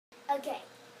Okay.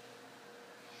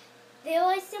 There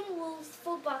are some rules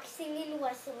for boxing and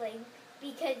wrestling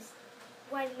because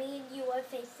when me and you are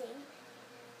facing,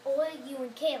 or you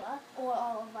and Kayla, or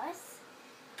all of us,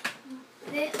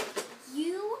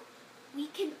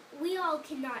 we all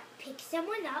cannot pick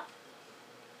someone up,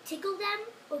 tickle them,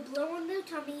 or blow on their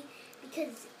tummy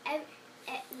because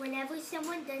whenever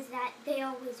someone does that, they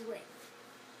always win.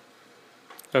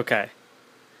 Okay.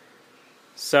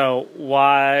 So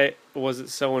why was it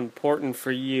so important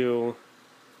for you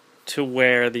to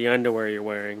wear the underwear you're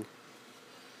wearing?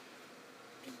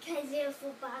 Because they're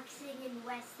for boxing and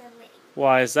wrestling.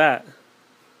 Why is that?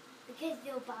 Because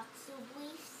they're boxer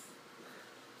briefs.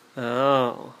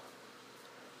 Oh.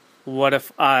 What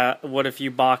if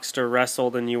you boxed or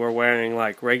wrestled and you were wearing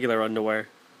like regular underwear?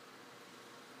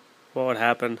 What would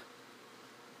happen?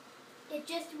 It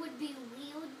just would be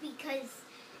weird because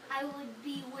I would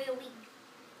be wearing,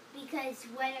 because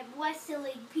when I'm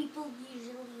wrestling, people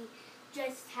usually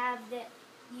just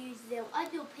use their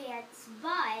underpants,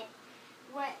 but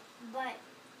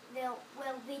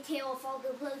they tear off all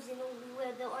their clothes and only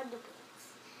wear their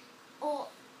underpants.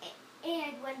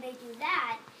 And when they do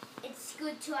that, it's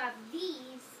good to have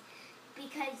these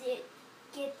because it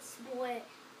gets more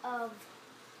of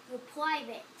your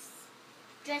privates.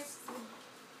 Just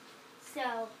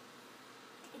so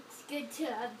it's good to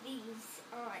have these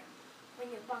on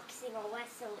when you're boxing or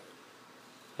wrestling.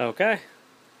 Okay.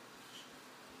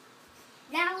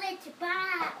 Now let's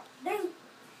bow. Wait.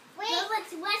 Now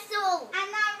let's wrestle.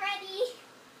 I'm not ready.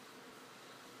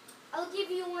 I'll give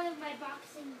you one of my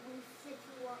boxing boots if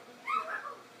you want one.